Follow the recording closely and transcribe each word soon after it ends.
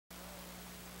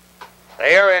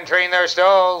They are entering their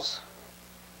stalls.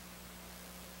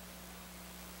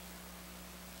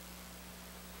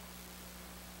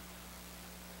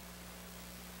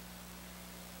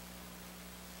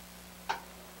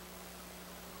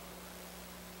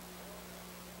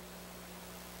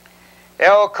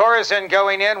 El Corazon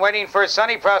going in, waiting for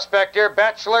Sunny Prospector,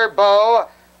 Bachelor Beau,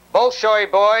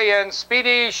 Bolshoi Boy, and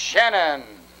Speedy Shannon.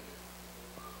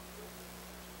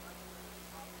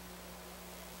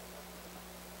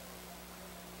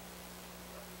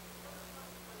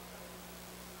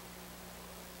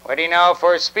 Waiting now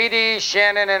for Speedy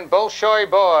Shannon and Bolshoi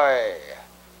Boy.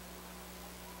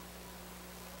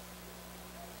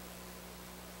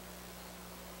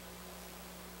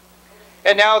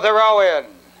 And now they're all in.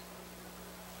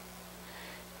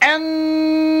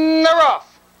 And they're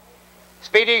off.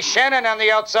 Speedy Shannon on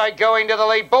the outside going to the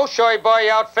lead. Bolshoi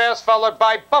Boy out fast, followed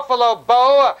by Buffalo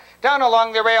Beau. Down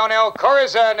along the rail, El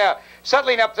Corazon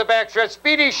settling up the backstretch.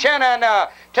 Speedy Shannon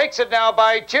takes it now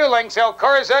by 2 lengths. El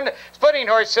Corazon splitting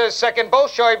horses second.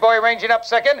 Bolshoi Boy ranging up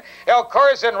second. El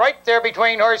Corazon right there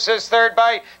between horses third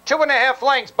by 2.5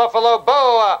 lengths. Buffalo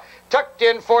Beau tucked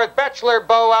in fourth. Bachelor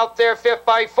Beau out there fifth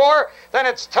by 4. Then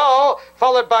it's Tall,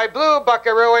 followed by Blue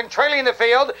Buckaroo, and trailing the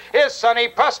field is Sunny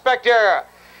Prospector.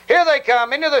 Here they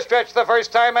come into the stretch the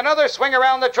first time. Another swing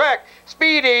around the track.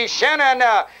 Speedy Shannon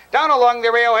down along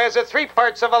the rail has it 3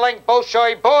 parts of a length.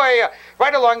 Bolshoi Boy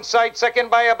right alongside second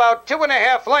by about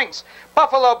 2.5 lengths.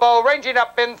 Buffalo Beau ranging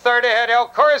up in third ahead. El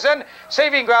Corazon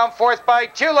saving ground fourth by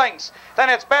 2 lengths. Then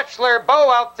it's Bachelor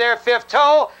Beau out there fifth.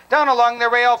 Tall down along the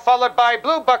rail, followed by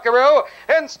Blue Buckaroo,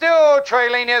 and still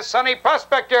trailing is Sunny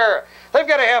Prospector. They've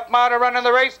got a half mile to run in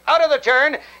the race. Out of the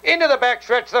turn, into the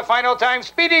backstretch the final time.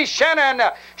 Speedy Shannon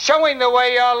showing the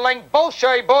way a length.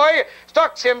 Bolshoi Boy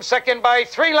stalks him second by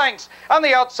 3 lengths. On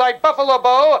the outside, Buffalo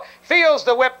Beau feels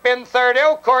the whip in third.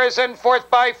 El Corazon fourth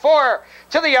by 4.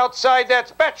 To the outside,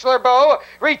 that's Bachelor Beau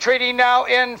retreating now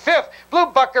in fifth. Blue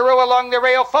Buckaroo along the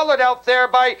rail, followed out there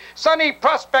by Sunny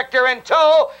Prospector, and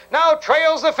Tall now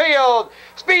trails the field.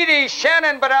 Speedy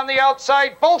Shannon, but on the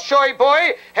outside, Bolshoi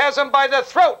Boy has him by the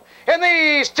throat. And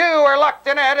these two are locked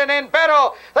in ahead and in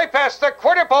battle. They pass the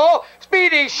quarter pole.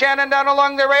 Speedy Shannon down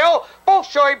along the rail.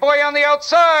 Bolshoi Boy on the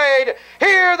outside.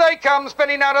 Here they come,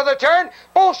 spinning out of the turn.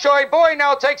 Bolshoi Boy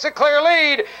now takes a clear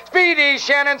lead. Speedy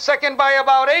Shannon second by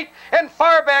about 8. And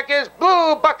far back is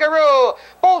Blue Buckaroo.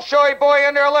 Bolshoi Boy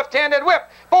under a left-handed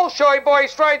whip. Bolshoi Boy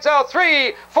strides out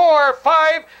 3, 4,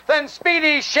 5. Then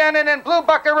Speedy Shannon and Blue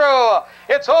Buckaroo.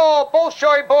 It's all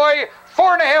Bolshoi Boy,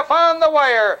 4.5 on the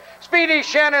wire. Speedy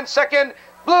Shannon second,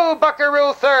 Blue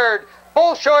Buckaroo third.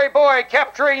 Bolshoi Boy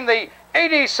capturing the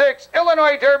 86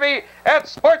 Illinois Derby at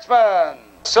Sportsman.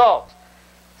 Salt,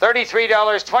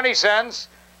 $33.20.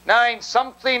 9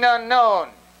 Something Unknown,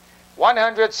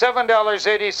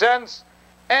 $107.80.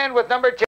 And with number 2.